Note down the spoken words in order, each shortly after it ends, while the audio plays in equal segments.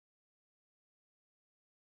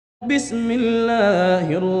بسم الله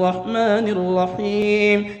الرحمن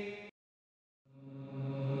الرحيم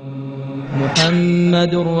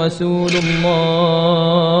محمد رسول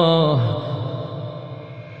الله.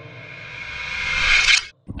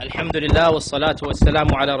 الحمد لله والصلاة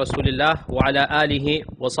والسلام على رسول الله وعلى آله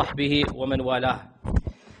وصحبه ومن والاه.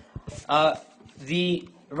 The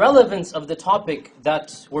relevance of the topic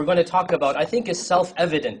that we're going to talk about, I think, is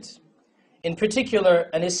self-evident. In particular,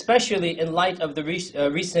 and especially in light of the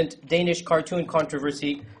recent Danish cartoon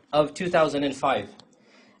controversy of 2005.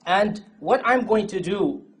 And what I'm going to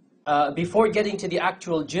do before getting to the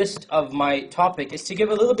actual gist of my topic is to give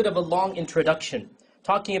a little bit of a long introduction,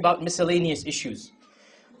 talking about miscellaneous issues.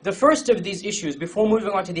 The first of these issues, before moving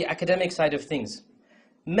on to the academic side of things,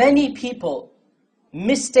 many people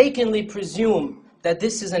mistakenly presume that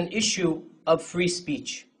this is an issue of free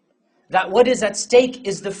speech. That what is at stake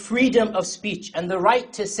is the freedom of speech and the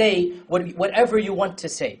right to say whatever you want to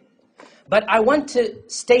say. But I want to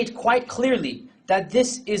state quite clearly that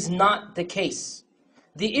this is not the case.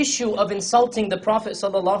 The issue of insulting the Prophet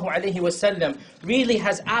ﷺ really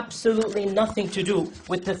has absolutely nothing to do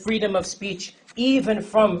with the freedom of speech, even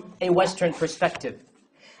from a Western perspective.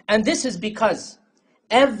 And this is because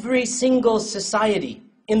every single society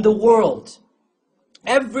in the world,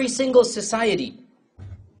 every single society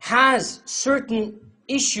has certain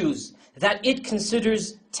issues that it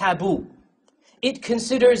considers taboo. It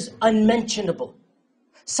considers unmentionable.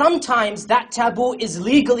 Sometimes that taboo is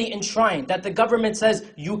legally enshrined, that the government says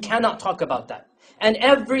you cannot talk about that. And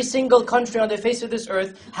every single country on the face of this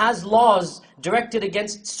earth has laws directed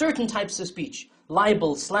against certain types of speech,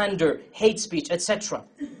 libel, slander, hate speech, etc.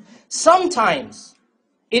 Sometimes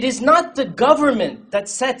it is not the government that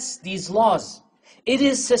sets these laws. It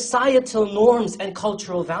is societal norms and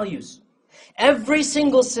cultural values. Every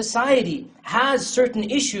single society has certain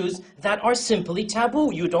issues that are simply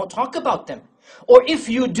taboo. You don't talk about them. Or if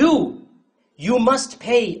you do, you must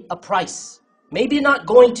pay a price. Maybe not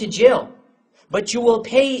going to jail, but you will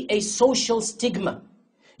pay a social stigma.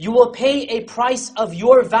 You will pay a price of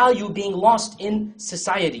your value being lost in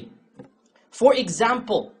society. For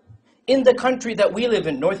example, in the country that we live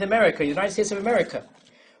in, North America, United States of America,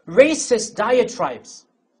 racist diatribes,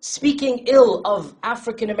 speaking ill of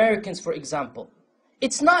African Americans, for example.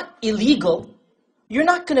 It's not illegal. You're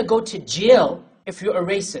not going to go to jail if you're a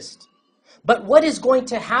racist. But what is going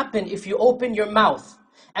to happen if you open your mouth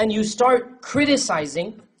and you start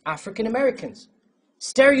criticizing African Americans,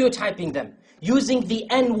 stereotyping them, using the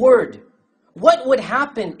N-word? What would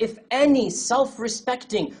happen if any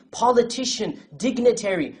self-respecting politician,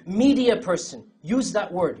 dignitary, media person used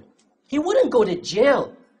that word? He wouldn't go to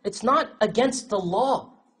jail. It's not against the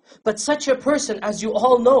law. But such a person, as you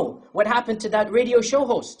all know, what happened to that radio show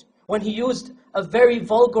host when he used a very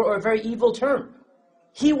vulgar or a very evil term?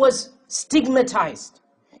 He was stigmatized.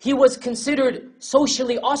 He was considered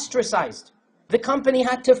socially ostracized. The company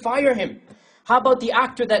had to fire him. How about the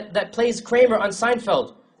actor that plays Kramer on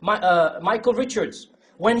Seinfeld, Michael Richards?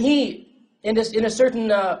 When he, in a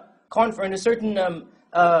certain comedy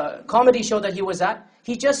show that he was at,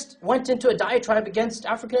 he just went into a diatribe against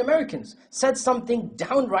African Americans, said something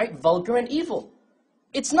downright vulgar and evil.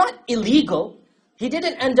 It's not illegal. He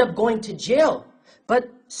didn't end up going to jail. But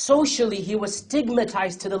socially, he was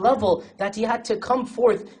stigmatized to the level that he had to come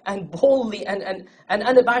forth and boldly and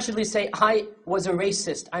unabashedly say, I was a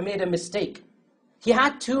racist, I made a mistake. He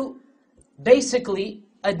had to basically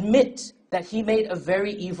admit that he made a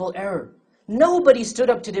very evil error. Nobody stood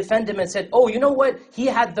up to defend him and said, oh, you know what? He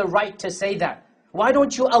had the right to say that. Why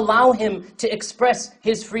don't you allow him to express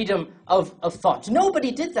his freedom of thought?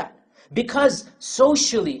 Nobody did that. Because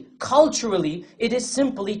socially, culturally, it is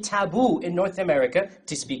simply taboo in North America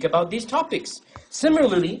to speak about these topics.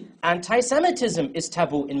 Similarly, anti-Semitism is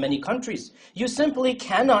taboo in many countries. You simply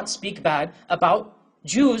cannot speak bad about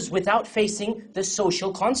Jews without facing the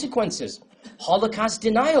social consequences. Holocaust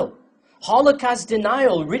denial. Holocaust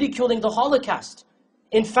denial, ridiculing the Holocaust.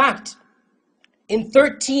 In fact, in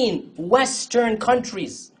 13 Western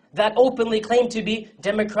countries that openly claim to be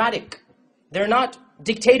democratic, they're not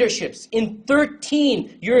dictatorships. In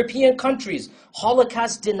 13 European countries,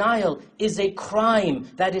 Holocaust denial is a crime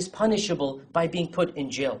that is punishable by being put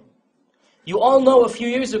in jail. You all know a few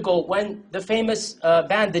years ago when the famous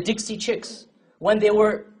band, the Dixie Chicks, when they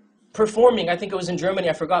were performing, I think it was in Germany,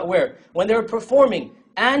 I forgot where, when they were performing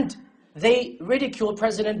and they ridiculed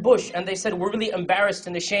President Bush and they said, we're really embarrassed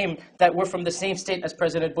and ashamed that we're from the same state as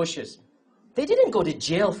President Bush is. They didn't go to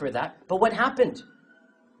jail for that, but what happened?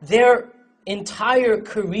 Their entire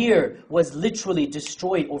career was literally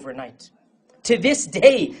destroyed overnight. To this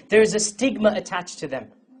day, there's a stigma attached to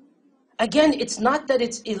them. Again, it's not that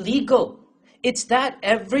it's illegal. It's that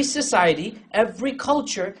every society, every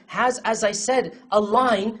culture has, as I said, a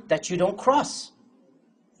line that you don't cross.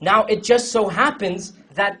 Now, it just so happens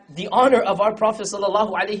that the honor of our Prophet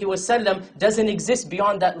ﷺ doesn't exist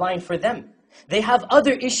beyond that line for them. They have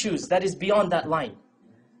other issues that is beyond that line.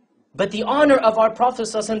 But the honor of our Prophet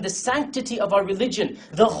ﷺ, the sanctity of our religion,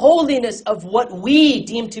 the holiness of what we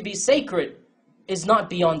deem to be sacred is not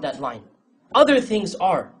beyond that line. Other things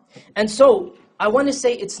are. And so, I want to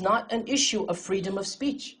say it's not an issue of freedom of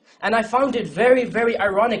speech. And I found it very, very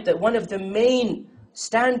ironic that one of the main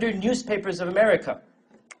standard newspapers of America,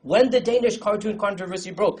 when the Danish cartoon controversy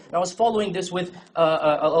broke, and I was following this with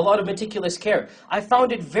a lot of meticulous care, I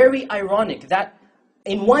found it very ironic that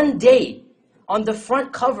in one day, on the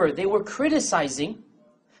front cover, they were criticizing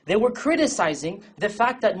the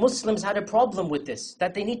fact that Muslims had a problem with this,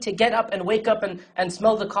 that they need to get up and wake up and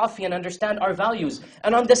smell the coffee and understand our values.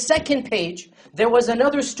 And on the second page, there was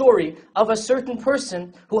another story of a certain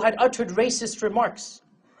person who had uttered racist remarks,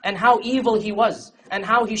 and how evil he was, and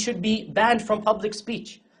how he should be banned from public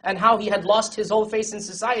speech, and how he had lost his whole face in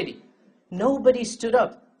society. Nobody stood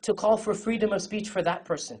up to call for freedom of speech for that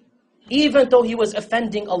person, even though he was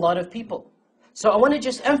offending a lot of people. So I want to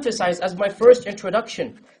just emphasize as my first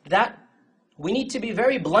introduction that we need to be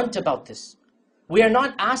very blunt about this. We are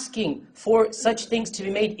not asking for such things to be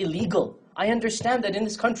made illegal. I understand that in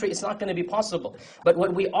this country it's not going to be possible. But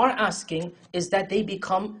what we are asking is that they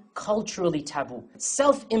become culturally taboo.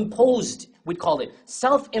 Self-imposed, we call it.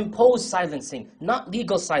 Self-imposed silencing, not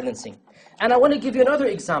legal silencing. And I want to give you another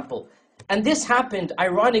example. And this happened,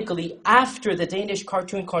 ironically, after the Danish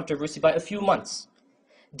cartoon controversy by a few months.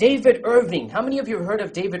 David Irving. How many of you have heard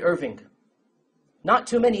of David Irving? Not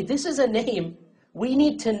too many. This is a name we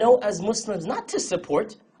need to know as Muslims, not to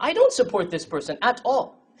support. I don't support this person at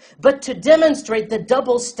all. But to demonstrate the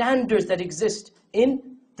double standards that exist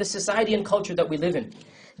in the society and culture that we live in.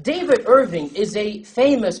 David Irving is a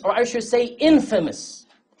famous, or I should say infamous,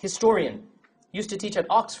 historian. Used to teach at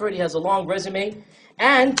Oxford. He has a long resume.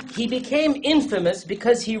 And he became infamous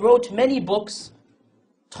because he wrote many books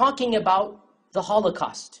talking about the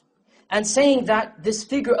Holocaust, and saying that this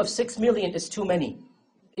figure of 6 million is too many.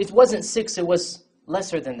 It wasn't 6, it was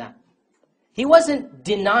lesser than that. He wasn't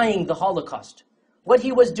denying the Holocaust. What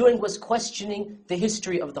he was doing was questioning the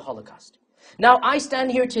history of the Holocaust. Now, I stand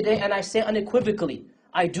here today and I say unequivocally,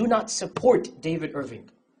 I do not support David Irving.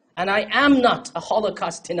 And I am not a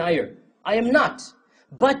Holocaust denier. I am not.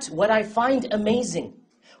 But what I find amazing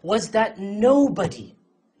was that nobody,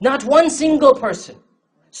 not one single person,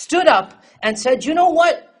 stood up and said, you know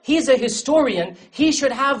what? He's a historian. He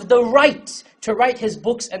should have the right to write his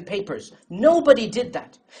books and papers. Nobody did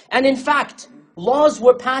that. And in fact, laws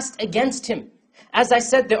were passed against him. As I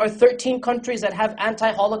said, there are 13 countries that have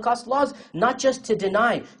anti-Holocaust laws, not just to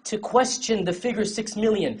deny, to question the figure 6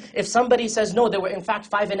 million. If somebody says, no, there were in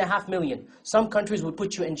fact 5.5 million, some countries would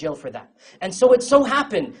put you in jail for that. And so it so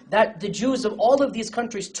happened that the Jews of all of these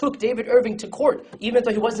countries took David Irving to court, even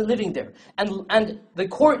though he wasn't living there. And the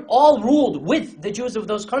court all ruled with the Jews of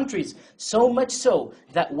those countries, so much so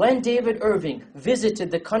that when David Irving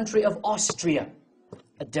visited the country of Austria,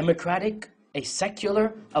 a democratic, a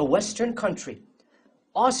secular, a Western country,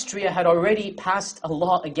 Austria had already passed a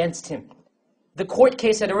law against him. The court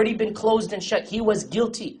case had already been closed and shut. He was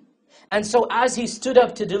guilty. And so as he stood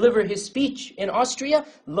up to deliver his speech in Austria,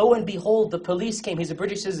 lo and behold, the police came. He's a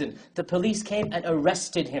British citizen. The police came and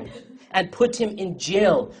arrested him and put him in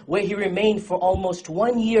jail, where he remained for almost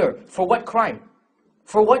 1 year. For what crime?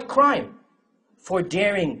 For what crime? For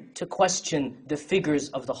daring to question the figures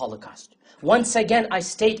of the Holocaust. Once again, I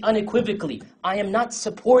state unequivocally, I am not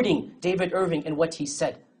supporting David Irving in what he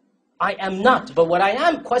said. I am not. But what I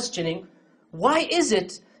am questioning, why is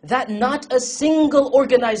it that not a single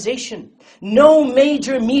organization, no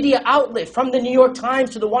major media outlet, from the New York Times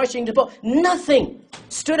to the Washington Post, nothing,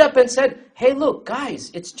 stood up and said, hey, look, guys,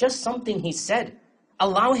 it's just something he said.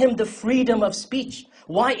 Allow him the freedom of speech.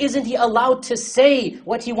 Why isn't he allowed to say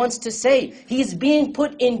what he wants to say? He's being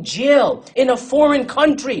put in jail in a foreign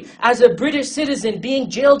country as a British citizen, being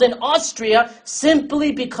jailed in Austria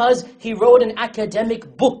simply because he wrote an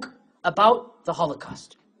academic book about the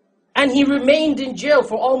Holocaust. And he remained in jail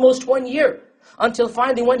for almost 1 year, until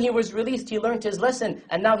finally when he was released, he learned his lesson,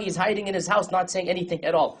 and now he's hiding in his house, not saying anything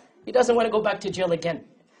at all. He doesn't want to go back to jail again.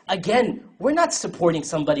 Again, we're not supporting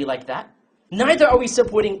somebody like that. Neither are we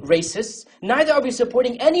supporting racists, neither are we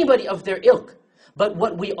supporting anybody of their ilk. But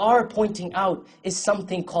what we are pointing out is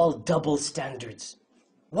something called double standards.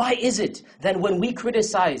 Why is it that when we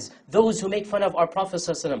criticize those who make fun of our Prophet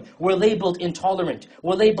ﷺ, we're labeled intolerant,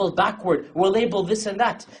 we're labeled backward, we're labeled this and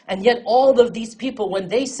that, and yet all of these people, when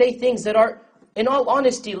they say things that are, in all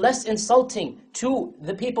honesty, less insulting to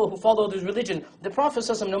the people who follow this religion, the Prophet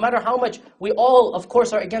ﷺ, no matter how much, we all, of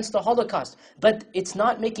course, are against the Holocaust, but it's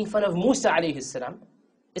not making fun of Musa alayhi salam,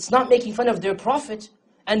 it's not making fun of their Prophet.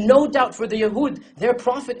 And no doubt for the Yahud, their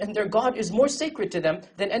Prophet and their God is more sacred to them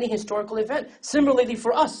than any historical event. Similarly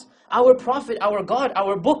for us, our Prophet, our God,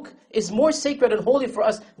 our book is more sacred and holy for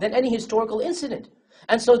us than any historical incident.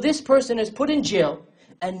 And so this person is put in jail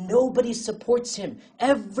and nobody supports him.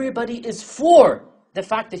 Everybody is for the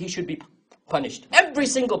fact that he should be punished. Every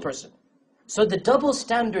single person. So the double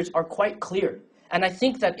standards are quite clear. And I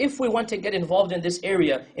think that if we want to get involved in this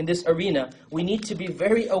area, in this arena, we need to be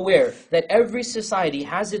very aware that every society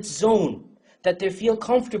has its zone, that they feel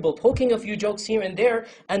comfortable poking a few jokes here and there,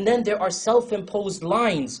 and then there are self-imposed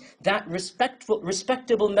lines that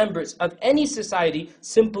respectable members of any society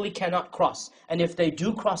simply cannot cross. And if they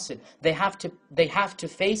do cross it, they have to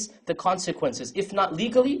face the consequences, if not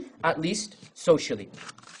legally, at least socially.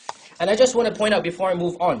 And I just want to point out before I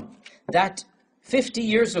move on, that 50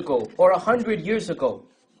 years ago or 100 years ago,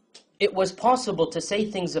 it was possible to say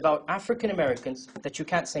things about African Americans that you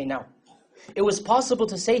can't say now. It was possible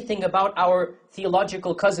to say things about our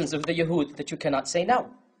theological cousins of the Yahud that you cannot say now.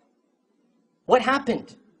 What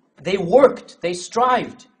happened? They worked, they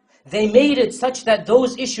strived, they made it such that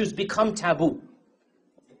those issues become taboo.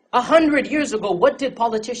 100 years ago, what did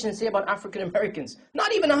politicians say about African Americans?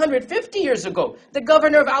 Not even 150 years ago. The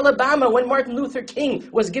governor of Alabama, when Martin Luther King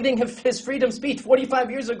was giving his freedom speech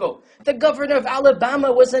 45 years ago, the governor of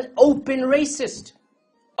Alabama was an open racist.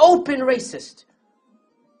 Open racist.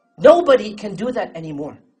 Nobody can do that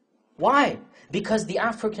anymore. Why? Because the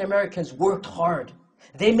African Americans worked hard.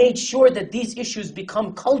 They made sure that these issues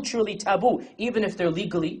become culturally taboo, even if they're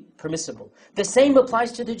legally permissible. The same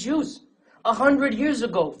applies to the Jews. 100 years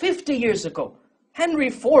ago, 50 years ago, Henry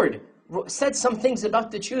Ford said some things about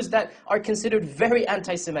the Jews that are considered very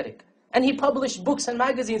anti-Semitic. And he published books and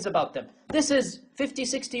magazines about them. This is 50,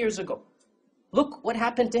 60 years ago. Look what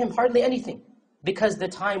happened to him, hardly anything. Because the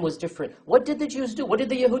time was different. What did the Jews do? What did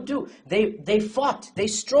the Yahud do? They fought, they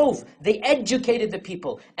strove, they educated the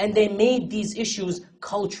people, and they made these issues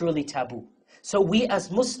culturally taboo. So we as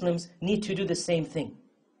Muslims need to do the same thing.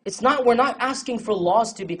 We're not asking for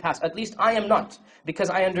laws to be passed. At least I am not. Because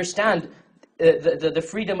I understand the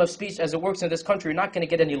freedom of speech as it works in this country. You're not going to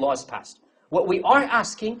get any laws passed. What we are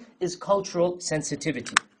asking is cultural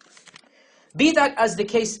sensitivity. Be that as the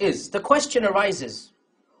case is, the question arises,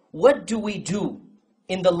 what do we do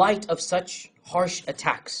in the light of such harsh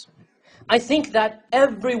attacks? I think that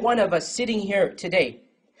every one of us sitting here today,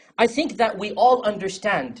 I think that we all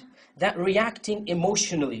understand that reacting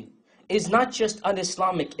emotionally is not just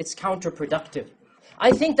un-Islamic, it's counterproductive.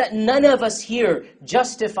 I think that none of us here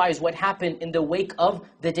justifies what happened in the wake of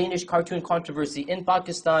the Danish cartoon controversy in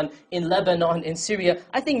Pakistan, in Lebanon, in Syria.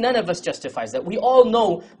 I think none of us justifies that. We all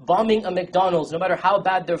know bombing a McDonald's, no matter how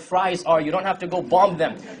bad their fries are, you don't have to go bomb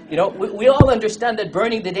them. You know, we all understand that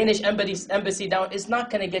burning the Danish embassy down is not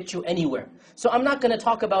going to get you anywhere. So I'm not going to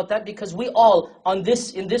talk about that because we all, in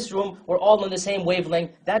this room, we're all on the same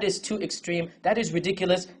wavelength. That is too extreme, that is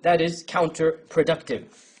ridiculous, that is counterproductive.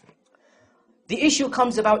 The issue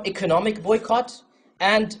comes about economic boycott,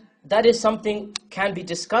 and that is something can be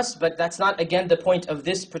discussed, but that's not, again, the point of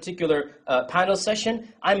this particular panel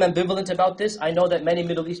session. I'm ambivalent about this. I know that many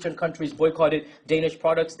Middle Eastern countries boycotted Danish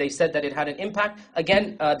products. They said that it had an impact.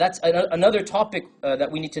 Again, that's another topic that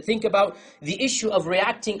we need to think about. The issue of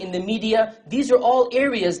reacting in the media, these are all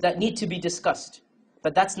areas that need to be discussed.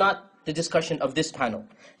 But that's not the discussion of this panel.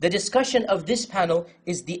 The discussion of this panel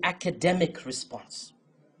is the academic response.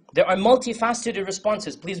 There are multifaceted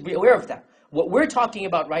responses. Please be aware of that. What we're talking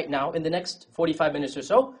about right now, in the next 45 minutes or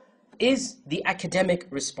so, is the academic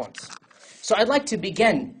response. So I'd like to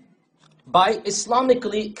begin by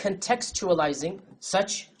Islamically contextualizing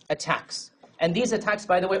such attacks. And these attacks,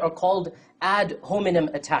 by the way, are called ad hominem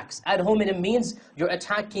attacks. Ad hominem means you're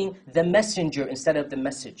attacking the messenger instead of the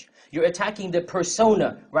message. You're attacking the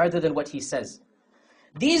persona rather than what he says.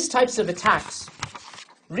 These types of attacks,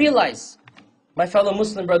 realize, my fellow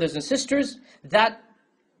Muslim brothers and sisters, that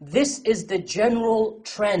this is the general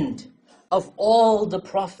trend of all the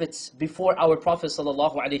prophets before our Prophet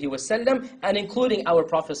ﷺ, and including our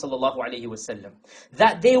Prophet ﷺ.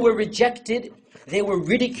 That they were rejected, they were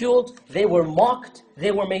ridiculed, they were mocked,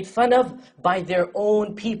 they were made fun of by their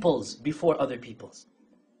own peoples before other peoples.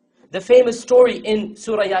 The famous story in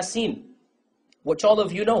Surah Yasin, which all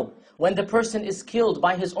of you know, when the person is killed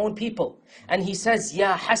by his own people. And he says,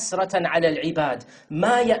 Ya hasratan ala al-ibad,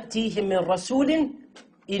 ma ya'tihim min rasulin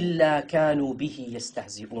illa kanu bihi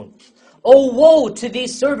yastahzi'un. Oh woe to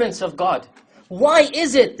these servants of God. Why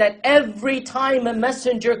is it that every time a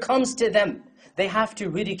messenger comes to them, they have to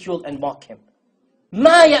ridicule and mock him?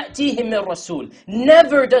 Ma ya'tihim min rasul.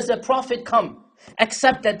 Never does a prophet come,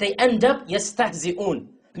 except that they end up yastahzi'un,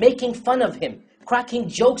 making fun of him, cracking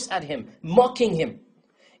jokes at him, mocking him.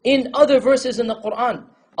 In other verses in the Quran,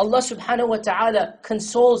 Allah subhanahu wa ta'ala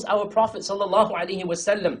consoles our Prophet sallallahu alaihi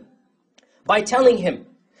wasallam by telling him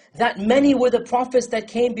that many were the prophets that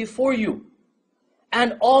came before you,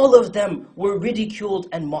 and all of them were ridiculed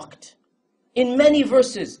and mocked. In many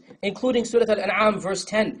verses, including Surah Al-An'am verse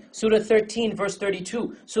 10, Surah 13 verse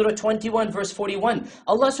 32, Surah 21 verse 41,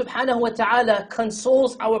 Allah subhanahu wa ta'ala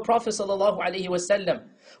consoles our Prophet sallallahu alaihi wasallam.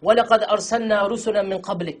 وَلَقَدْ أَرْسَلْنَا رُسُلًا مِّن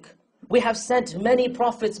قَبْلِكَ. We have sent many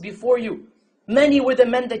prophets before you. Many were the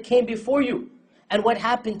men that came before you. And what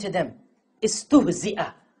happened to them?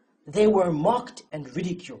 Istuhzi'a. They were mocked and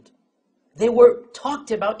ridiculed. They were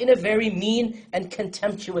talked about in a very mean and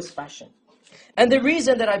contemptuous fashion. And the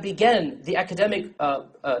reason that I began the academic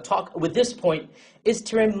talk with this point is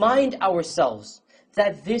to remind ourselves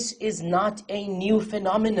that this is not a new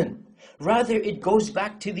phenomenon. Rather, it goes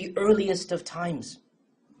back to the earliest of times.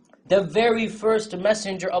 The very first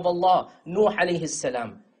messenger of Allah, Nuh alayhi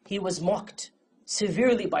salam, he was mocked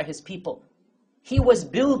severely by his people. He was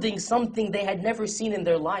building something they had never seen in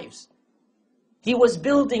their lives. He was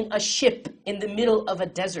building a ship in the middle of a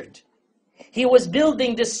desert. He was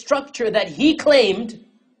building this structure that he claimed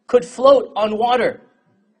could float on water.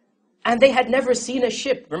 And they had never seen a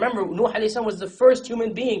ship. Remember, Nuh alayhi salam was the first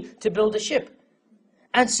human being to build a ship.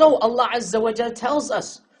 And so Allah Azza wa Jal tells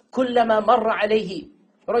us, كُلَّمَا مَرَّ عَلَيْهِ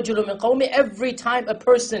رَجُلٌ مِّن قَوْمِ. Every time a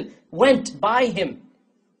person went by him,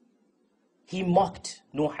 he mocked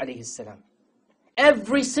Nuh alayhi salam.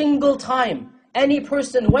 Every single time any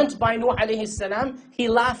person went by Nuh alayhi salam, he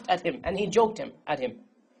laughed at him and he joked at him.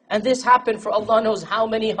 And this happened for Allah knows how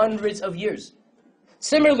many hundreds of years.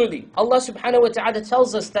 Similarly, Allah subhanahu wa ta'ala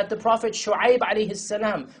tells us that the Prophet Shu'aib alayhi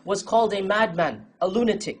salam was called a madman, a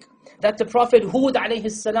lunatic. That the Prophet Hud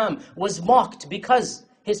alayhi salam was mocked because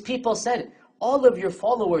his people said, all of your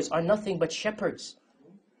followers are nothing but shepherds.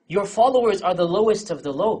 Your followers are the lowest of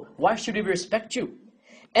the low. Why should we respect you?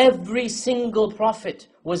 Every single prophet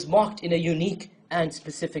was mocked in a unique and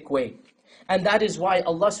specific way. And that is why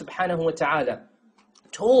Allah subhanahu wa ta'ala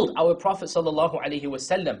told our Prophet sallallahu alaihi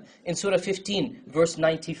wasallam in Surah 15 verse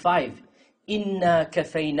 95, Inna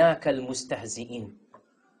kafaynaka al-mustahzi'in.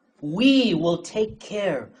 We will take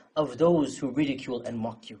care of those who ridicule and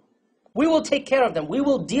mock you. We will take care of them. We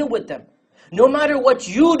will deal with them. No matter what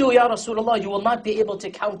you do, Ya Rasulullah, you will not be able to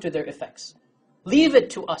counter their effects. Leave it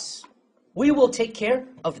to us. We will take care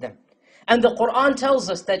of them. And the Quran tells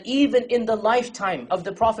us that even in the lifetime of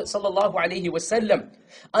the Prophet ﷺ,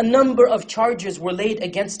 a number of charges were laid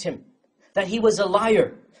against him. That he was a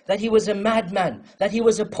liar, that he was a madman, that he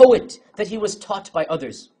was a poet, that he was taught by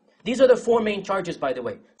others. These are the four main charges, by the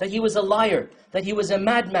way. That he was a liar, that he was a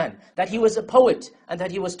madman, that he was a poet, and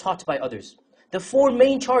that he was taught by others. The four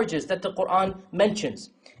main charges that the Quran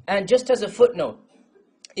mentions. And just as a footnote,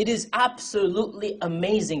 it is absolutely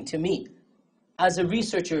amazing to me, as a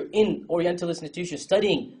researcher in Orientalist institutions,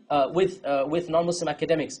 studying with non-Muslim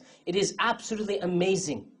academics, it is absolutely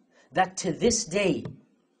amazing that to this day,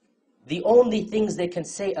 the only things they can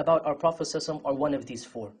say about our Prophet ﷺ are one of these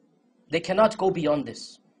four. They cannot go beyond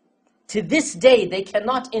this. To this day, they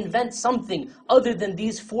cannot invent something other than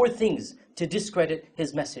these four things to discredit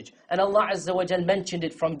his message. And Allah Azza wa Jal mentioned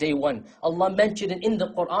it from day one. Allah mentioned it in the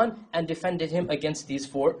Quran and defended him against these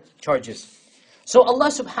four charges. So Allah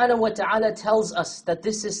subhanahu wa ta'ala tells us that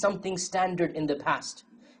this is something standard in the past.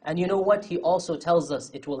 And you know what? He also tells us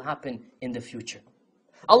it will happen in the future.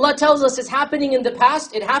 Allah tells us it's happening in the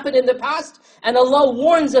past, it happened in the past, and Allah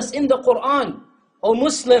warns us in the Quran, O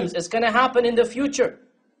Muslims, it's going to happen in the future.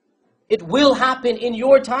 It will happen in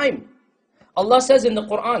your time. Allah says in the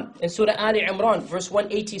Quran, in Surah Ali Imran, verse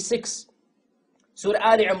 186. Surah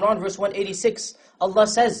Ali Imran, verse 186, Allah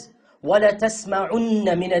says, وَلَا تَسْمَعُنَّ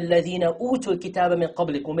مِنَ الَّذِينَ أُوتُوا الْكِتَابَ مِنْ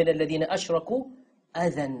قَبْلِكُمْ وَمِنَ الَّذِينَ أَشْرَكُوا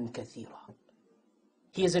أَذًى كَثِيرًا.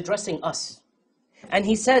 He is addressing us. And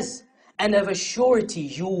he says, and of a surety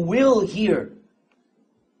you will hear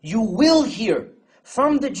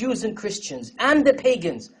from the Jews and Christians and the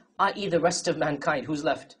pagans, i.e. the rest of mankind who's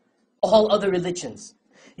left, all other religions.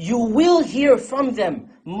 You will hear from them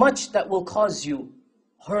much that will cause you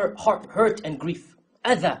hurt and grief.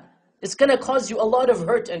 Adha. It's going to cause you a lot of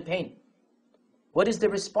hurt and pain. What is the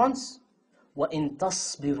response? وَإِن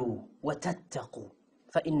تَصْبِرُوا وَتَتَّقُوا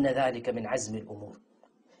فَإِنَّ ذَلِكَ مِنْ عَزْمِ الْأُمُورِ.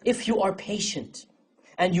 If you are patient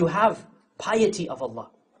and you have piety of Allah,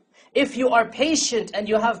 if you are patient and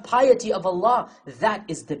you have piety of Allah, that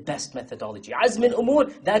is the best methodology. Azm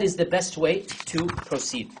al-umur, that is the best way to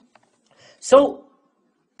proceed. So,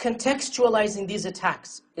 contextualizing these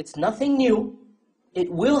attacks, it's nothing new. It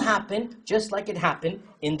will happen just like it happened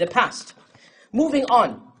in the past. Moving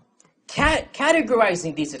on,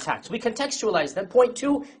 categorizing these attacks. We contextualize them. Point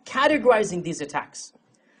 2, categorizing these attacks.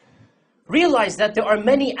 Realize that there are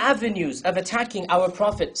many avenues of attacking our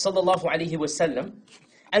Prophet ﷺ,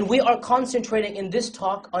 and we are concentrating in this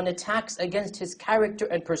talk on attacks against his character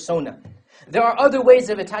and persona. There are other ways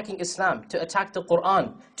of attacking Islam, to attack the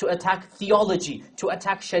Quran, to attack theology, to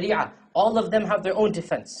attack Sharia. All of them have their own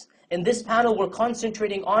defense. In this panel, we're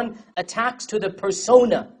concentrating on attacks to the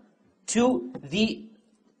persona, to the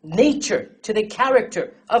nature, to the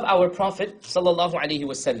character of our Prophet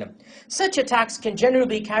ﷺ. Such attacks can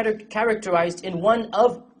generally be characterized in one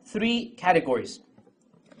of 3 categories.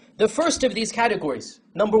 The first of these categories,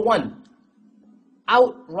 number 1,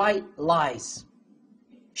 outright lies.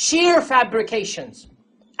 Sheer fabrications.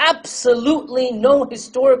 Absolutely no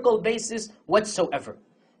historical basis whatsoever.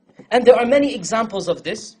 And there are many examples of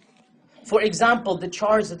this. For example, the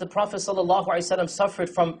charge that the Prophet ﷺ suffered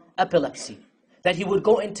from epilepsy, that he would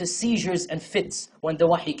go into seizures and fits when the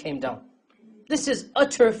wahi came down. This is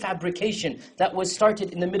utter fabrication that was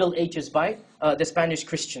started in the Middle Ages by the Spanish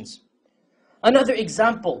Christians. Another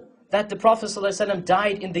example, that the Prophet ﷺ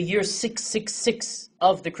died in the year 666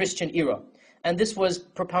 of the Christian era. And this was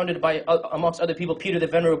propounded by, amongst other people, Peter the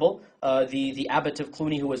Venerable, the abbot of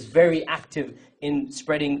Cluny, who was very active in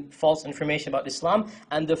spreading false information about Islam,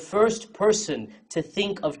 and the first person to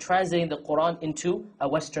think of translating the Quran into a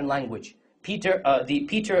Western language. Peter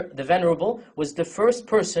the Venerable was the first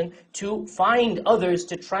person to find others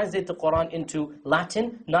to translate the Quran into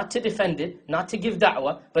Latin, not to defend it, not to give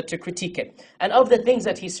da'wah, but to critique it. And of the things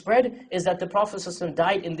that he spread is that the Prophet ﷺ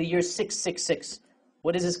died in the year 666.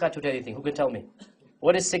 What is this got to do with anything? Who can tell me?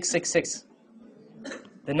 What is 666?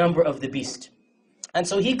 The number of the beast. And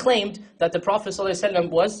so he claimed that the Prophet ﷺ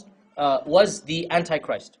was the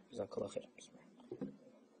Antichrist.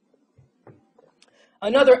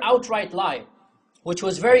 Another outright lie, which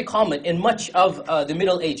was very common in much of the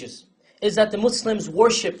Middle Ages, is that the Muslims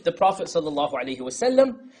worship the Prophet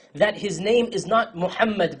ﷺ, that his name is not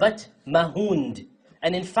Muhammad but Mahund.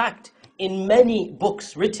 And in fact, in many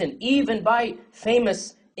books written, even by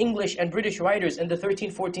famous English and British writers in the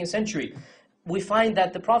 13th, 14th century, we find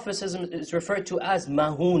that the Prophet ﷺ is referred to as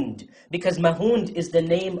Mahund, because Mahund is the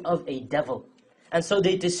name of a devil. And so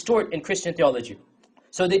they distort in Christian theology.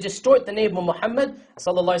 So they distort the name of Muhammad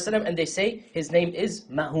ﷺ and they say his name is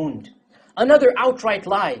Mahund. Another outright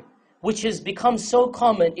lie, which has become so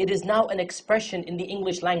common, it is now an expression in the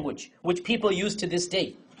English language, which people use to this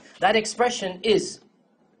day. That expression is,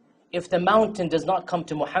 if the mountain does not come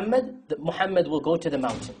to Muhammad, Muhammad will go to the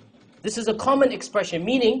mountain. This is a common expression,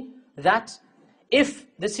 meaning that if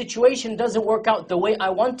the situation doesn't work out the way I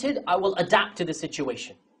wanted, I will adapt to the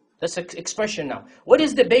situation. That's an expression now. What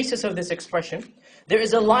is the basis of this expression? There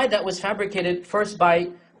is a lie that was fabricated first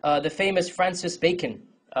by the famous Francis Bacon,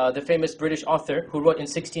 the famous British author who wrote in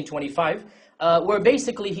 1625, where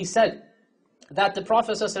basically he said that the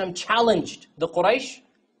Prophet ﷺ challenged the Quraysh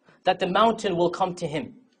that the mountain will come to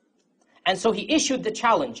him. And so he issued the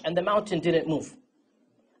challenge and the mountain didn't move.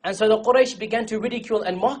 And so the Quraysh began to ridicule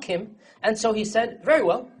and mock him. And so he said, very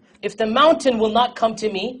well, if the mountain will not come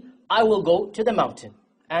to me, I will go to the mountain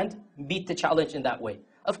and beat the challenge in that way.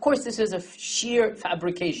 Of course, this is a sheer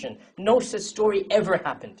fabrication. No such story ever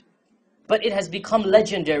happened. But it has become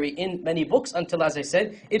legendary in many books until, as I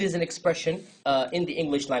said, it is an expression in the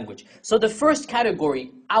English language. So the first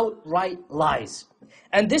category, outright lies.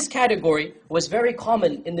 And this category was very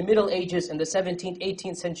common in the Middle Ages, in the 17th,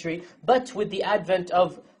 18th century, but with the advent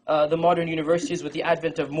of the modern universities, with the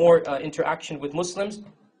advent of more interaction with Muslims,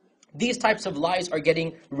 these types of lies are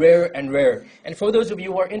getting rarer and rarer. And for those of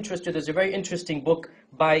you who are interested, there's a very interesting book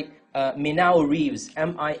by Minow Reeves,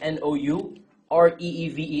 M-I-N-O-U-R-E-E-V-E-S,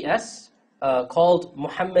 called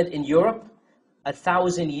Muhammad in Europe,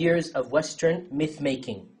 1,000 Years of Western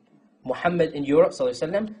Myth-Making. Muhammad in Europe,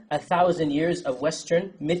 ﷺ, 1,000 Years of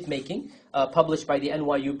Western Myth-Making, published by the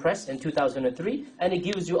NYU Press in 2003, and it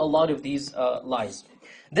gives you a lot of these lies.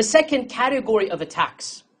 The second category of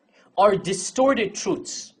attacks are distorted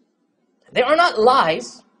truths. They are not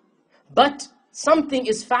lies, but something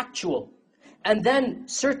is factual, and then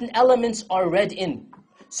certain elements are read in,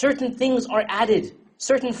 certain things are added,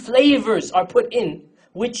 certain flavors are put in,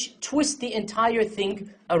 which twist the entire thing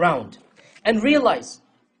around. And realize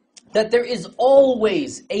that there is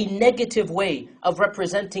always a negative way of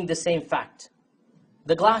representing the same fact.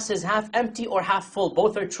 The glass is half empty or half full.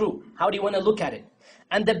 Both are true. How do you want to look at it?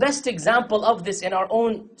 And the best example of this in our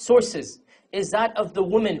own sources is that of the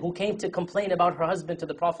woman who came to complain about her husband to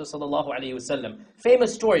the Prophet ﷺ.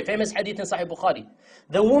 Famous story, famous hadith in Sahih Bukhari.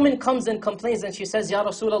 The woman comes and complains and she says, Ya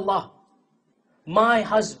Rasulullah, my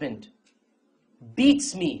husband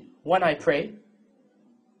beats me when I pray.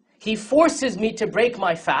 He forces me to break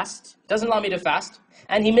my fast, doesn't allow me to fast,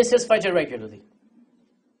 and he misses Fajr regularly.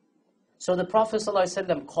 So the Prophet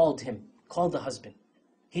ﷺ called the husband.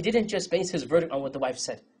 He didn't just base his verdict on what the wife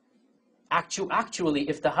said. Actually,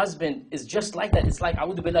 if the husband is just like that, it's like,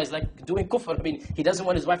 A'udhu Billah, it's like doing kufr. I mean, he doesn't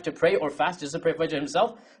want his wife to pray or fast, just to pray Fajr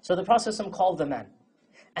himself. So the Prophet ﷺ called the man.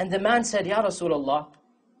 And the man said, Ya Rasulullah,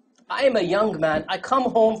 I am a young man, I come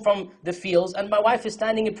home from the fields and my wife is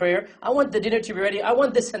standing in prayer. I want the dinner to be ready, I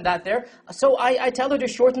want this and that there. So I tell her to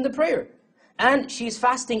shorten the prayer. And she's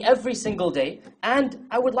fasting every single day. And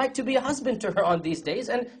I would like to be a husband to her on these days.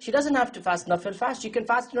 And she doesn't have to fast nafil fast, she can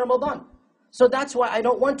fast in Ramadan. So that's why I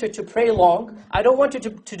don't want her to pray long. I don't want her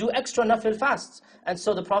to do extra nafil fasts. And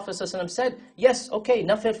so the Prophet ﷺ said, yes, okay,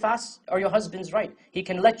 nafil fasts are your husband's right. He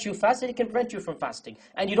can let you fast and he can prevent you from fasting.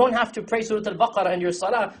 And you don't have to pray Surah Al-Baqarah in your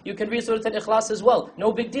salah. You can read Surah Al-Ikhlas as well.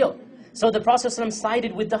 No big deal. So the Prophet ﷺ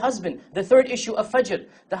sided with the husband. The third issue of Fajr.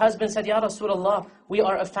 The husband said, Ya Rasulullah, we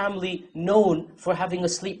are a family known for having a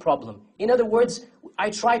sleep problem. In other words, I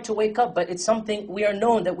try to wake up, but it's something we are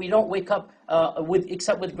known that we don't wake up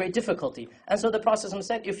except with great difficulty. And so the Prophet ﷺ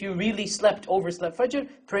said, if you really overslept Fajr,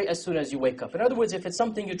 pray as soon as you wake up. In other words, if it's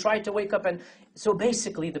something you try to wake up and... So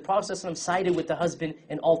basically, the Prophet ﷺ sided with the husband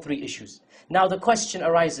in all three issues. Now the question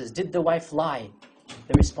arises, did the wife lie?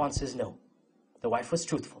 The response is no. The wife was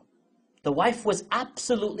truthful. The wife was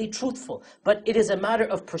absolutely truthful, but it is a matter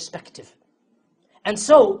of perspective. And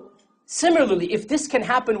so, similarly, if this can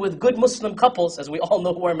happen with good Muslim couples, as we all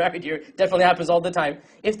know who are married here, definitely happens all the time.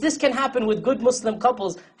 If this can happen with good Muslim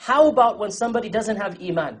couples, how about when somebody doesn't have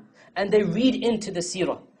iman and they read into the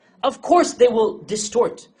seerah? Of course they will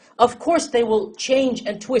distort. Of course they will change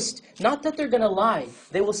and twist. Not that they're going to lie.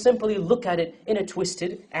 They will simply look at it in a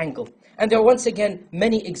twisted angle. And there are once again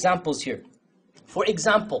many examples here. For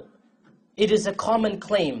example, it is a common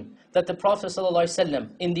claim that the Prophet ﷺ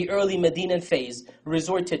in the early Medinan phase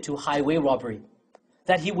resorted to highway robbery.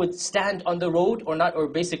 That he would stand on the road or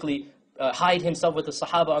basically hide himself with the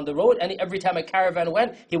Sahaba on the road, and every time a caravan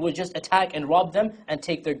went, he would just attack and rob them and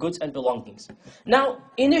take their goods and belongings. Now,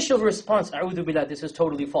 initial response, A'udhu Billah, this is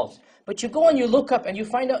totally false. But you go and you look up and you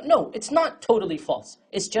find out, no, it's not totally false.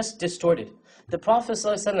 It's just distorted. The Prophet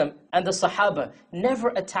ﷺ and the Sahaba never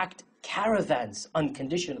attacked caravans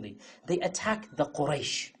unconditionally. They attacked the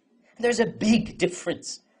Quraysh. There's a big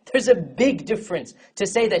difference. There's a big difference to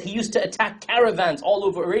say that he used to attack caravans all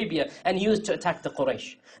over Arabia and he used to attack the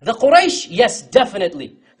Quraysh. The Quraysh, yes,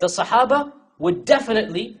 definitely. The Sahaba would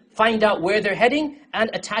definitely find out where they're heading and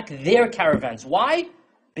attack their caravans. Why?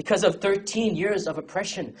 Because of 13 years of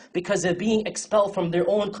oppression, because of being expelled from their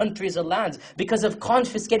own countries and lands, because of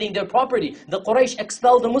confiscating their property. The Quraysh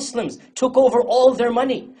expelled the Muslims, took over all their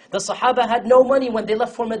money. The Sahaba had no money when they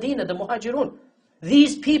left for Medina, the Muhajirun.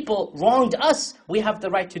 These people wronged us. We have the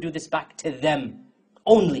right to do this back to them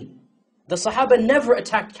only. The Sahaba never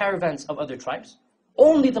attacked caravans of other tribes.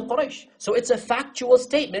 Only the Quraysh. So it's a factual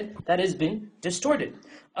statement that has been distorted.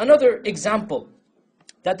 Another example,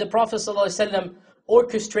 that the Prophet ﷺ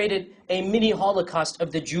orchestrated a mini Holocaust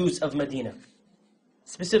of the Jews of Medina,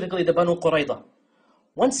 specifically the Banu Qurayza.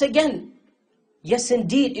 Once again, yes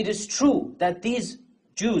indeed, it is true that these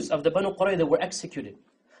Jews of the Banu Qurayza were executed.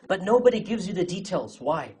 But nobody gives you the details.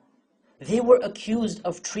 Why? They were accused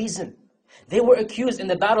of treason. They were accused in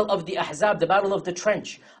the battle of the Ahzab, the battle of the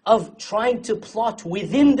trench, of trying to plot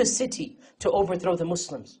within the city to overthrow the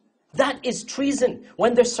Muslims. That is treason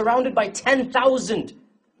when they're surrounded by 10,000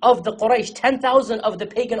 of the Quraysh, 10,000 of the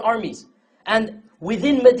pagan armies. And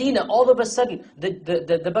within Medina, all of a sudden,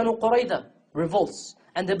 the Banu Qurayza revolts.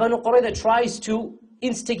 And the Banu Qurayza tries to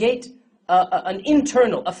instigate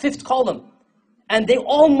a fifth column. And they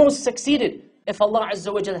almost succeeded if Allah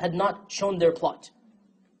Azza wa Jal had not shown their plot.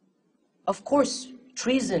 Of course,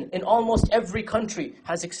 treason in almost every country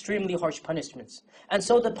has extremely harsh punishments. And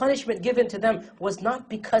so the punishment given to them was not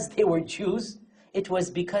because they were Jews, it was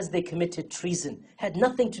because they committed treason. Had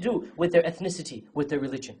nothing to do with their ethnicity, with their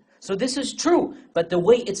religion. So this is true, but the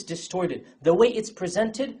way it's distorted, the way it's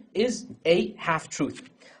presented is a half-truth.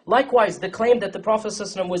 Likewise, the claim that the Prophet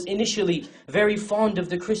ﷺ was initially very fond of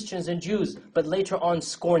the Christians and Jews, but later on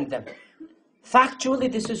scorned them.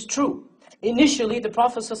 Factually, this is true. Initially, the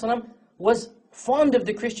Prophet ﷺ was fond of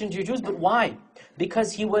the Christians or Jews, but why?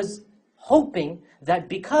 Because he was hoping that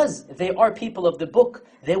because they are people of the book,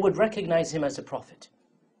 they would recognize him as a prophet.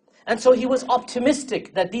 And so he was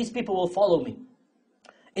optimistic that these people will follow me.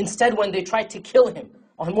 Instead, when they tried to kill him,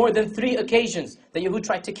 on more than 3 occasions, the Yahud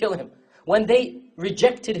tried to kill him. When they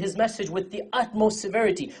rejected his message with the utmost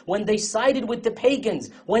severity, when they sided with the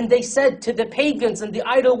pagans, when they said to the pagans and the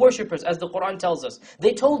idol worshippers, as the Quran tells us,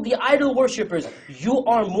 they told the idol worshippers, you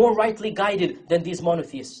are more rightly guided than these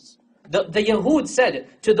monotheists. The Yahud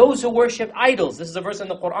said to those who worship idols, this is a verse in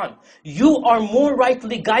the Quran, you are more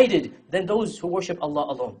rightly guided than those who worship Allah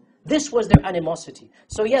alone. This was their animosity.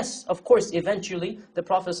 So yes, of course, eventually the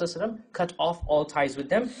Prophet ﷺ cut off all ties with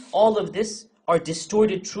them. All of this are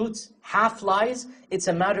distorted truths, half lies. It's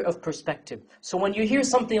a matter of perspective. So when you hear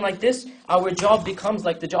something like this, our job becomes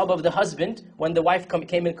like the job of the husband. When the wife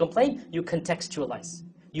came and complained, you contextualize.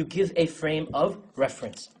 You give a frame of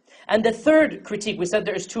reference. And the third critique, we said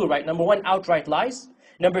there's 2, right? Number 1, outright lies.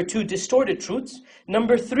 Number 2, distorted truths.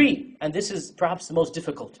 Number 3, and this is perhaps the most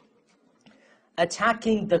difficult,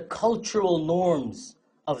 attacking the cultural norms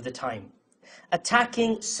of the time.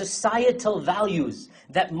 Attacking societal values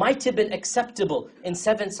that might have been acceptable in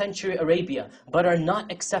 7th century Arabia, but are not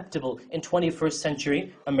acceptable in 21st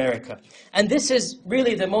century America. And this is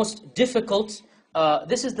really the most difficult,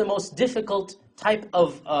 type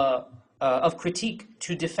of critique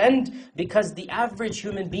to defend, because the average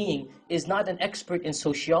human being is not an expert in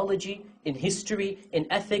sociology, in history, in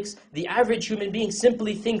ethics. The average human being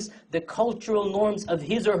simply thinks the cultural norms of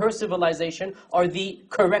his or her civilization are the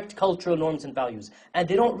correct cultural norms and values. And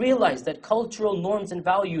they don't realize that cultural norms and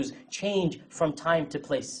values change from time to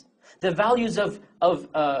place. The values of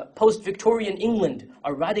post-Victorian England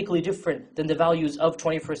are radically different than the values of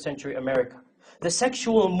 21st century America. The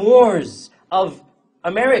sexual mores of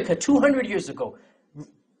America 200 years ago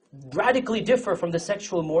radically differ from the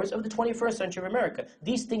sexual mores of the 21st century America.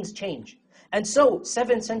 These things change. And so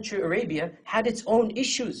 7th century Arabia had its own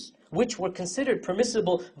issues, which were considered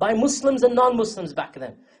permissible by Muslims and non-Muslims back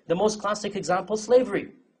then. The most classic example,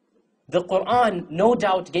 slavery. The Quran, no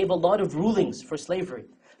doubt, gave a lot of rulings for slavery.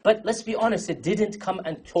 But let's be honest, it didn't come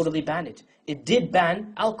and totally ban it. It did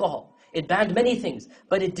ban alcohol. It banned many things,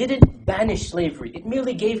 but it didn't banish slavery. It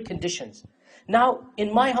merely gave conditions. Now,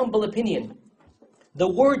 in my humble opinion, the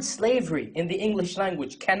word slavery in the English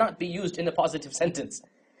language cannot be used in a positive sentence.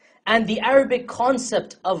 And the Arabic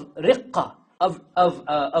concept of riqqa,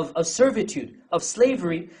 of servitude, of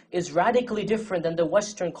slavery, is radically different than the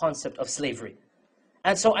Western concept of slavery.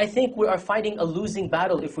 And so I think we are fighting a losing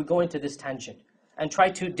battle if we go into this tangent and try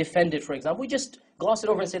to defend it, for example. We just gloss it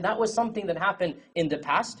over and say that was something that happened in the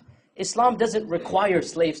past. Islam doesn't require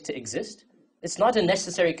slaves to exist. It's not a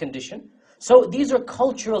necessary condition. So these are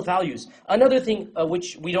cultural values. Another thing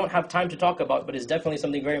which we don't have time to talk about, but is definitely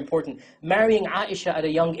something very important, marrying Aisha at a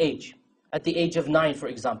young age, at the age of 9, for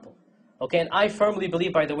example. Okay, and I firmly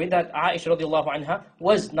believe, by the way, that Aisha radiallahu anha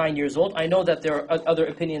was 9 years old. I know that there are other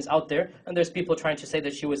opinions out there, and there's people trying to say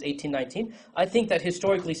that she was 18, 19. I think that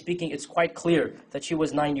historically speaking, it's quite clear that she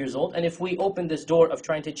was 9 years old. And if we open this door of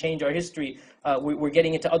trying to change our history, we're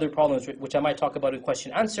getting into other problems, which I might talk about in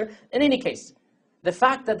question answer. In any case, the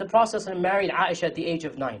fact that the Prophet married Aisha at the age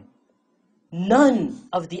of 9, none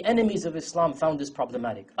of the enemies of Islam found this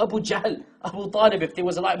problematic. Abu Jahl, Abu Talib, if there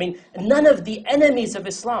was a lot, none of the enemies of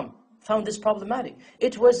Islam found this problematic.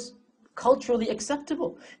 It was culturally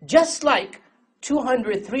acceptable. Just like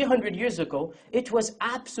 200, 300 years ago, it was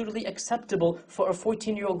absolutely acceptable for a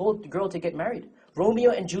 14-year-old girl to get married.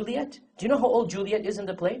 Romeo and Juliet, do you know how old Juliet is in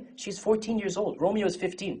the play? She's 14 years old. Romeo is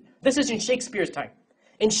 15. This is in Shakespeare's time.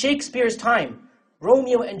 In Shakespeare's time,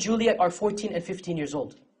 Romeo and Juliet are 14 and 15 years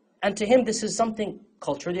old. And to him, this is something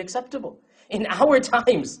culturally acceptable. In our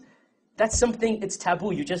times, that's something, it's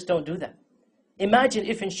taboo. You just don't do that. Imagine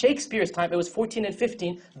if in Shakespeare's time, it was 14 and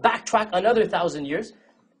 15, backtrack another 1,000 years.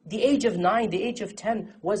 The age of 9, the age of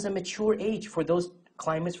 10 was a mature age for those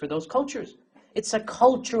climates, for those cultures. It's a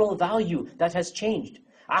cultural value that has changed.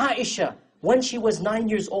 Aisha, when she was 9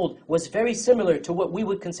 years old, was very similar to what we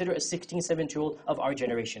would consider a 16, 17-year-old of our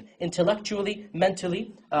generation. Intellectually,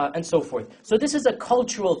 mentally, and so forth. So this is a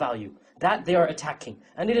cultural value that they are attacking.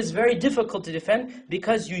 And it is very difficult to defend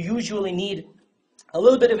because you usually need a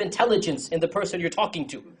little bit of intelligence in the person you're talking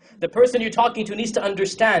to. The person you're talking to needs to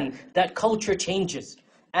understand that culture changes.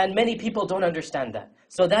 And many people don't understand that.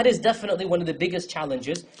 So that is definitely one of the biggest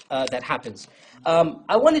challenges that happens.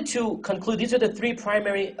 I wanted to conclude, these are the 3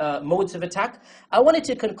 primary modes of attack. I wanted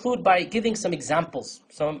to conclude by giving some examples,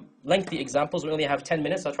 some lengthy examples. We only have 10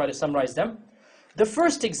 minutes, I'll try to summarize them. The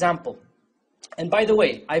first example And by the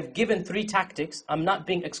way, I've given 3 tactics. I'm not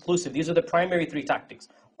being exclusive. These are the primary 3 tactics.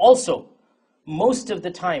 Also, most of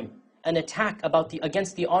the time, an attack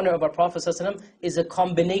against the honor of our Prophet ﷺ is a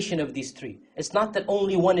combination of these 3. It's not that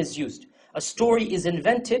only one is used. A story is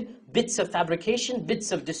invented, bits of fabrication,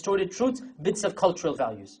 bits of distorted truths, bits of cultural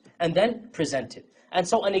values, and then presented. And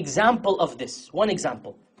so an example of this, one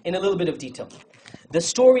example, in a little bit of detail. The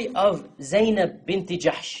story of Zainab binti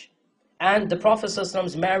Jahsh and the Prophet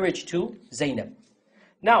ﷺ's marriage to Zainab.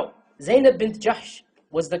 Now, Zainab bint Jahsh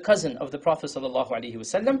was the cousin of the Prophet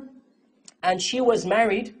ﷺ, and she was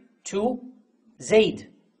married to Zayd.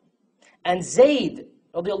 And Zayd,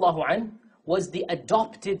 radiallahu anhu, was the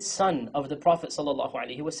adopted son of the Prophet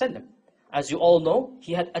ﷺ. As you all know,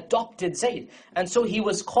 he had adopted Zayd. And so he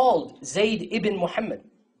was called Zayd ibn Muhammad.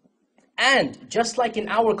 And just like in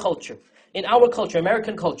our culture,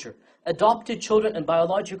 American culture, adopted children and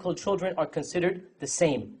biological children are considered the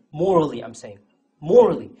same. Morally, I'm saying.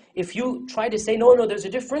 Morally. If you try to say, no, there's a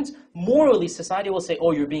difference, morally society will say,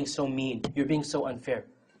 oh, you're being so mean, you're being so unfair.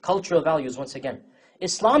 Cultural values, once again.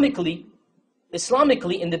 Islamically,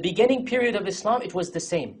 in the beginning period of Islam, it was the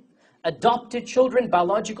same. Adopted children,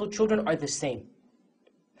 biological children are the same.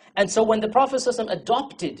 And so when the Prophet ﷺ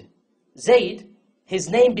adopted Zayd, his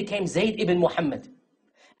name became Zayd ibn Muhammad.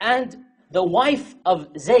 And the wife of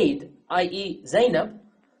Zayd, i.e. Zainab,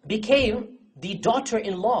 became the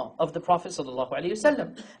daughter-in-law of the Prophet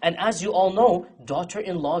ﷺ. And as you all know,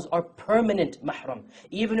 daughter-in-laws are permanent mahram.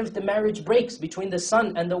 Even if the marriage breaks between the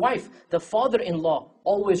son and the wife, the father-in-law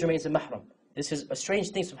always remains a mahram. This is a strange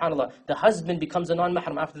thing, subhanAllah. The husband becomes a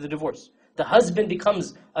non-mahram after the divorce. The husband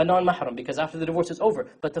becomes a non-mahram because after the divorce is over.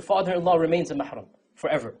 But the father-in-law remains a mahram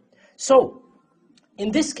forever. So,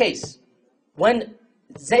 in this case, when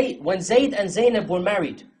Zayd and Zainab were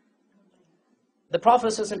married, the Prophet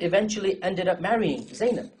ﷺ eventually ended up marrying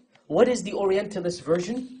Zainab. What is the Orientalist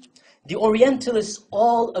version? The Orientalists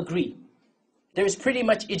all agree. There is pretty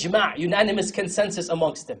much ijma', unanimous consensus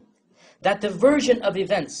amongst them, that the version of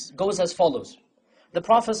events goes as follows. The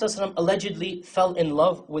Prophet ﷺ allegedly fell in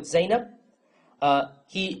love with Zainab.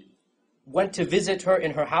 He went to visit her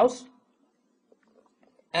in her house,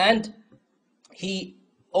 and she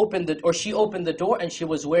opened the door, and she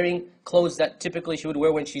was wearing clothes that typically she would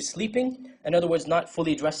wear when she's sleeping. In other words, not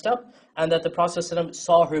fully dressed up. And that the Prophet ﷺ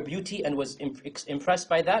saw her beauty and was impressed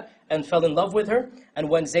by that and fell in love with her. And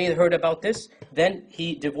when Zayd heard about this, then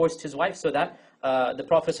he divorced his wife so that the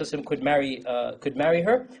Prophet ﷺ could marry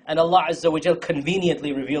her. And Allah Azza wa Jal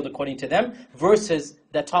conveniently revealed, according to them, verses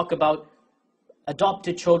that talk about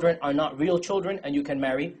adopted children are not real children and you can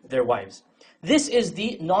marry their wives. This is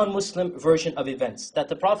the non-Muslim version of events. That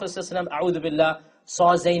the Prophet ﷺ, a'udhu billah,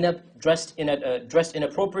 saw Zainab dressed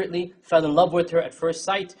inappropriately, fell in love with her at first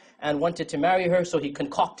sight, and wanted to marry her. So he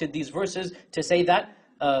concocted these verses to say that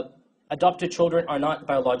adopted children are not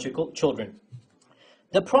biological children.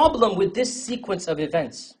 The problem with this sequence of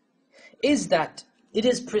events is that it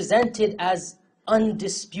is presented as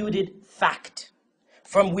undisputed fact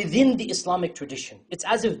from within the Islamic tradition. It's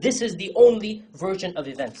as if this is the only version of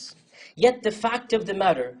events. Yet the fact of the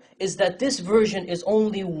matter is that this version is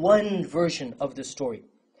only one version of the story.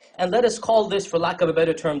 And let us call this, for lack of a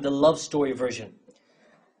better term, the love story version.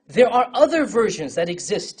 There are other versions that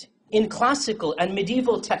exist in classical and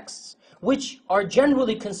medieval texts which are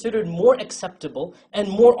generally considered more acceptable and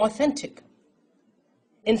more authentic.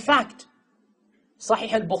 In fact,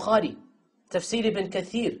 Sahih al-Bukhari, Tafsir ibn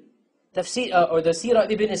Kathir, the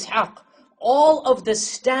Sirah ibn Ishaq, all of the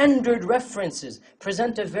standard references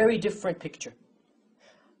present a very different picture.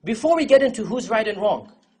 Before we get into who's right and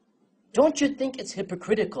wrong, don't you think it's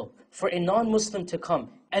hypocritical for a non-Muslim to come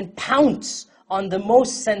and pounce on the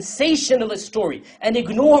most sensationalist story and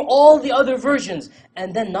ignore all the other versions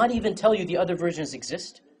and then not even tell you the other versions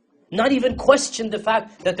exist? Not even question the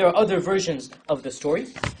fact that there are other versions of the story?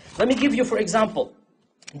 Let me give you, for example,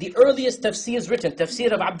 the earliest tafsirs written,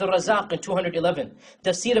 Tafsir of Abdul Razak in 211,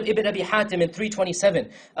 Tafsir of Ibn Abi Hatim in 327,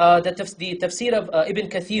 the Tafsir of Ibn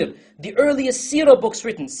Kathir, the earliest Sirah books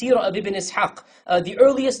written, Sirah of Ibn Ishaq, the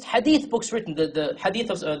earliest Hadith books written, the Hadith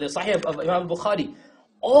of the Sahih of Imam Bukhari.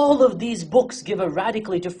 All of these books give a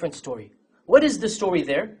radically different story. What is the story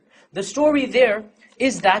there? The story there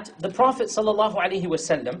is that the Prophet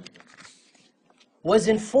ﷺ was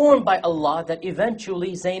informed by Allah that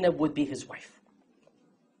eventually Zainab would be his wife.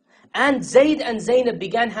 And Zayd and Zainab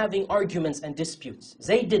began having arguments and disputes.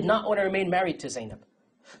 Zayd did not want to remain married to Zainab.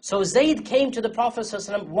 So Zayd came to the Prophet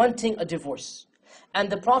ﷺ wanting a divorce. And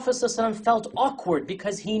the Prophet ﷺ felt awkward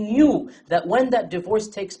because he knew that when that divorce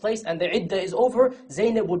takes place and the iddah is over,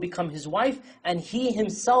 Zaynab would become his wife, and he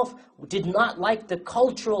himself did not like the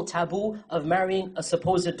cultural taboo of marrying a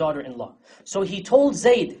supposed daughter-in-law. So he told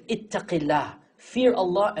Zayd, ittaqillah, fear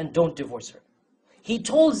Allah and don't divorce her. He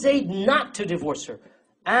told Zayd not to divorce her,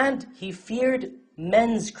 and he feared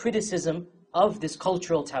men's criticism of this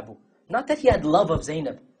cultural taboo. Not that he had love of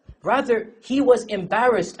Zaynab. Rather, he was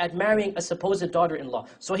embarrassed at marrying a supposed daughter-in-law.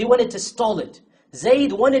 So he wanted to stall it.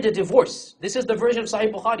 Zayd wanted a divorce. This is the version of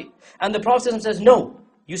Sahih Bukhari. And the Prophet says, no,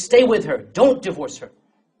 you stay with her. Don't divorce her.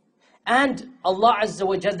 And Allah Azza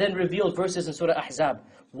wa Jalla then revealed verses in Surah Ahzab.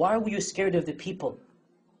 Why were you scared of the people?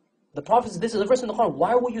 The Prophet says, this is a verse in the Quran.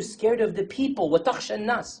 Why were you scared of the people? وَتَخْشَى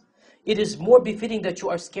النَّاسِ. It is more befitting that you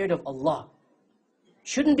are scared of Allah.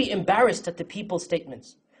 Shouldn't be embarrassed at the people's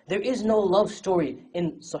statements. There is no love story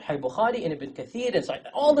in Sahih Bukhari, in Ibn Kathir, and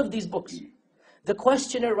all of these books. The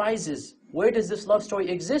question arises, where does this love story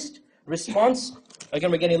exist? Response,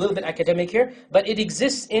 again we're getting a little bit academic here, but it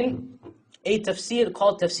exists in a tafsir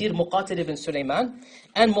called Tafsir Muqatil ibn Sulaiman.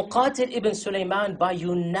 And Muqatil ibn Sulaiman, by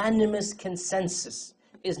unanimous consensus,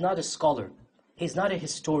 is not a scholar. He's not a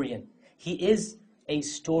historian. He is a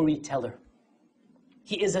storyteller.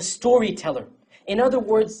 He is a storyteller. In other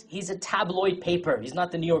words, he's a tabloid paper. He's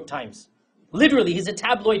not the New York Times. Literally, he's a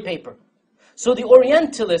tabloid paper. So the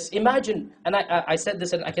Orientalists, imagine, and I said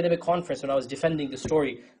this at an academic conference when I was defending the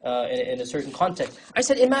story in a certain context. I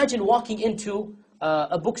said, imagine walking into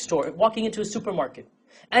a bookstore, walking into a supermarket,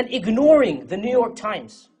 and ignoring the New York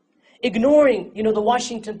Times, ignoring, the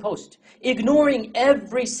Washington Post, ignoring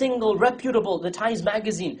every single reputable, the Times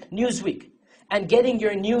Magazine, Newsweek, and getting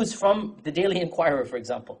your news from the Daily Inquirer, for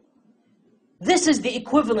example. This is the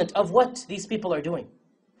equivalent of what these people are doing.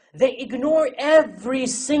 They ignore every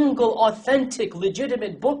single authentic,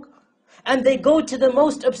 legitimate book, and they go to the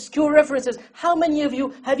most obscure references. How many of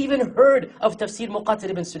you have even heard of Tafsir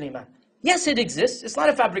Muqatil ibn Sulaiman? Yes, it exists. It's not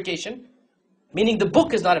a fabrication. Meaning the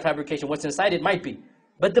book is not a fabrication. What's inside it might be.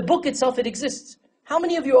 But the book itself, it exists. How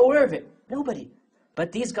many of you are aware of it? Nobody.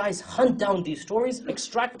 But these guys hunt down these stories,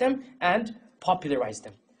 extract them, and popularize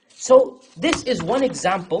them. So this is one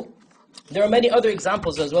example. There are many other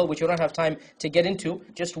examples as well, which we don't have time to get into.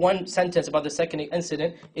 Just one sentence about the second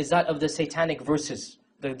incident is that of the satanic verses,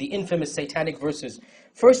 the infamous satanic verses.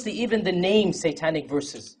 Firstly, even the name satanic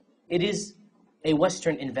verses, it is a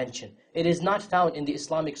Western invention. It is not found in the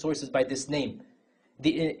Islamic sources by this name.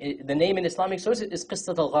 The name in Islamic sources is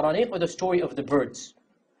Qissat al-Gharaniq, or the story of the birds.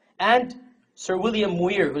 And Sir William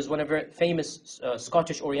Muir, who's one of our famous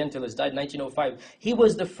Scottish Orientalists, died in 1905. He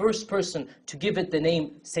was the first person to give it the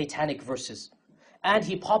name Satanic Verses. And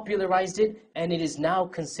he popularized it, and it is now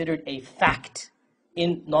considered a fact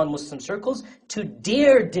in non-Muslim circles. To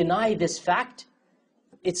dare deny this fact,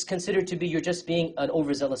 it's considered to be you're just being an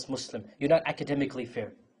overzealous Muslim. You're not academically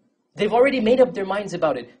fair. They've already made up their minds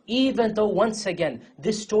about it, even though, once again,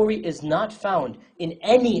 this story is not found in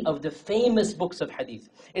any of the famous books of hadith.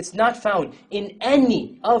 It's not found in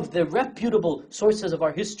any of the reputable sources of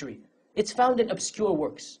our history. It's found in obscure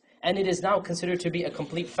works. And it is now considered to be a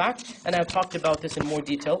complete fact. And I've talked about this in more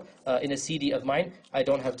detail in a CD of mine. I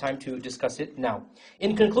don't have time to discuss it now.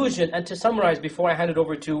 In conclusion, and to summarize before I hand it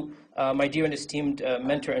over to my dear and esteemed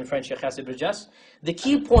mentor and friend, Sheikh Yasir Qadhi, the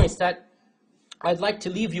key points that I'd like to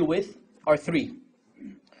leave you with are three.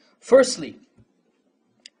 Firstly,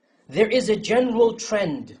 there is a general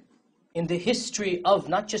trend in the history of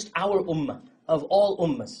not just our ummah, of all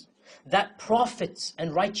ummahs, that prophets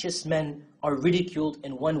and righteous men are ridiculed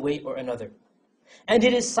in one way or another. And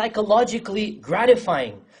it is psychologically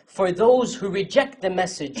gratifying for those who reject the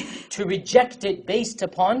message to reject it based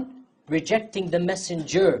upon rejecting the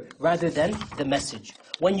messenger rather than the message.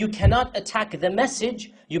 When you cannot attack the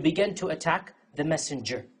message, you begin to attack the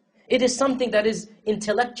messenger. It is something that is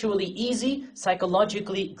intellectually easy,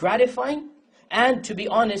 psychologically gratifying, and to be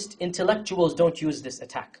honest, intellectuals don't use this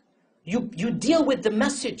attack. You deal with the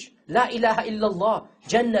message. La ilaha illallah,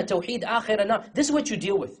 Jannah, Tawheed, Akhirah, Nar. This is what you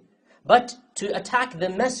deal with. But to attack the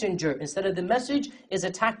messenger instead of the message is a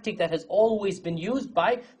tactic that has always been used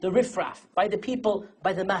by the riffraff, by the people,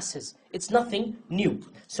 by the masses. It's nothing new.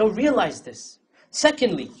 So realize this.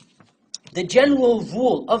 Secondly, the general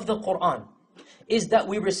rule of the Quran is that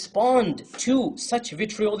we respond to such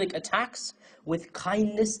vitriolic attacks with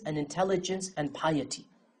kindness and intelligence and piety.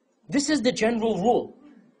 This is the general rule.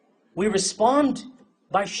 We respond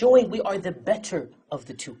by showing we are the better of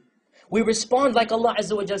the two. We respond like Allah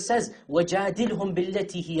Azza wa Jal says, وَجَادِلْهُمْ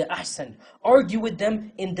بِالَّتِي هِيَ أَحْسَنُ. Argue with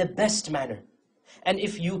them in the best manner. And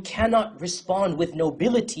if you cannot respond with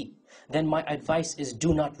nobility, then my advice is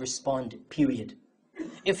do not respond, period.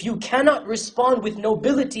 If you cannot respond with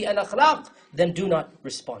nobility and akhlaq, then do not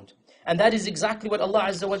respond. And that is exactly what Allah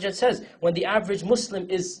Azza wa Jalla says when the average Muslim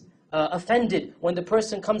is offended, when the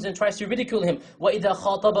person comes and tries to ridicule him. وَإِذَا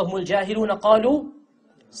خَاطَبَهُمُ الْجَاهِلُونَ قَالُوا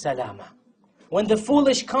سَلَامًا. When the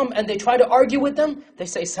foolish come and they try to argue with them, they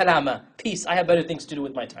say, Salama, peace, I have better things to do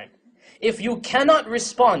with my time. If you cannot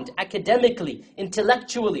respond academically,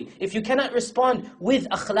 intellectually, if you cannot respond with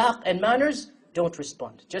akhlaq and manners, don't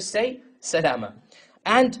respond. Just say, Salama.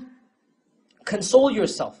 And console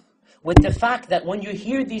yourself with the fact that when you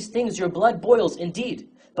hear these things, your blood boils indeed.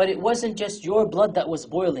 But it wasn't just your blood that was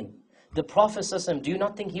boiling. The Prophet ﷺ, do you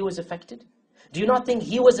not think he was affected? Do you not think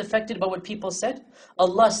he was affected by what people said?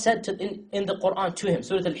 Allah said in the Quran to him,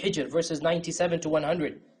 Surah Al-Hijr, verses 97 to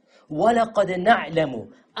 100, وَلَقَدْ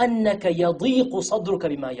نَعْلَمُ أَنَّكَ يَضِيقُ صَدْرُكَ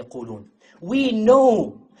بِمَا يَقُولُونَ. We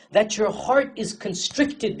know that your heart is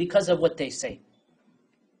constricted because of what they say.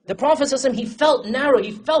 The Prophet ﷺ, he felt narrow,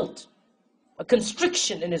 he felt a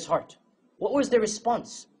constriction in his heart. What was their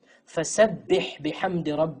response? فَسَبِّحْ بِحَمْدِ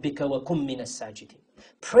رَبِّكَ وَكُمْ مِنَ السَّاجِدِينَ.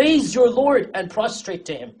 Praise your Lord and prostrate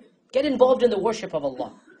to Him. Get involved in the worship of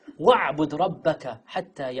Allah. وَعْبُدْ رَبَّكَ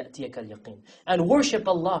حَتَّى يَأْتِيَكَ الْيَقِينَ. And worship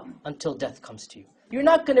Allah until death comes to you. You're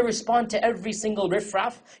not going to respond to every single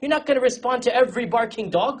riffraff. You're not going to respond to every barking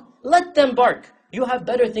dog. Let them bark. You have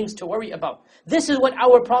better things to worry about. This is what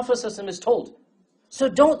our Prophet ﷺ is told. So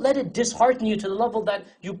don't let it dishearten you to the level that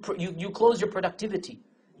you close your productivity.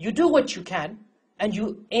 You do what you can and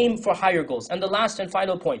you aim for higher goals. And the last and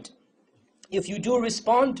final point. If you do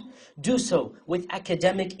respond, do so with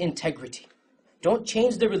academic integrity. Don't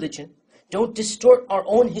change the religion. Don't distort our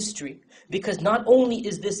own history, because not only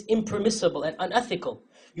is this impermissible and unethical,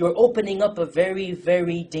 you're opening up a very,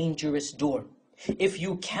 very dangerous door. If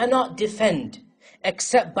you cannot defend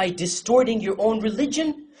except by distorting your own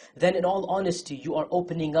religion, then in all honesty, you are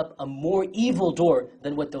opening up a more evil door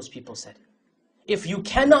than what those people said. If you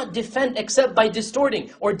cannot defend except by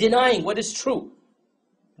distorting or denying what is true,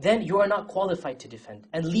 then you are not qualified to defend,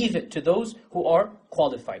 and leave it to those who are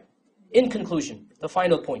qualified. In conclusion, the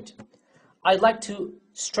final point, I'd like to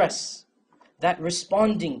stress that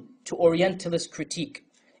responding to Orientalist critique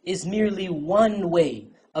is merely one way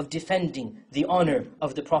of defending the honor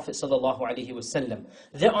of the Prophet ﷺ.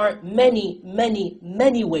 There are many, many,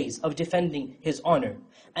 many ways of defending his honor.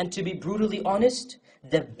 And to be brutally honest,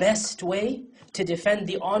 the best way to defend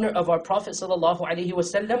the honor of our Prophet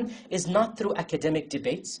ﷺ is not through academic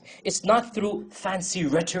debates. It's not through fancy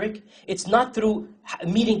rhetoric. It's not through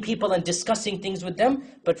meeting people and discussing things with them,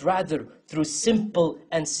 but rather through simple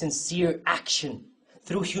and sincere action,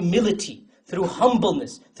 through humility, through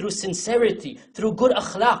humbleness, through sincerity, through good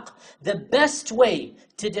akhlaq. The best way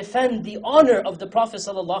to defend the honor of the Prophet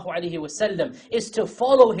ﷺ is to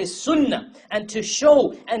follow his sunnah and to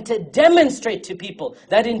show and to demonstrate to people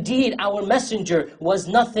that indeed our messenger was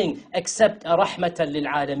nothing except a rahmatan lil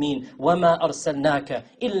alameen. وَمَا أَرْسَلْنَاكَ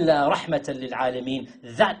إِلَّا رَحْمَةً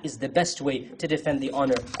لِلْعَالَمِينَ. That is the best way to defend the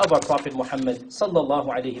honor of our Prophet Muhammad sallallahu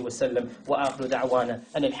alayhi wa sallam. Wa akhiru da'wana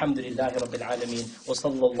an alhamdulillahi rabbil alameen. Wa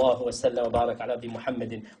sallallahu wa sallam wa barak ala abdi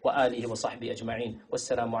Muhammadin wa alihi wa sahbihi ajma'in.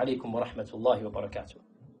 Wassalamu alaykum wa rahmatullahi wa barakatuh.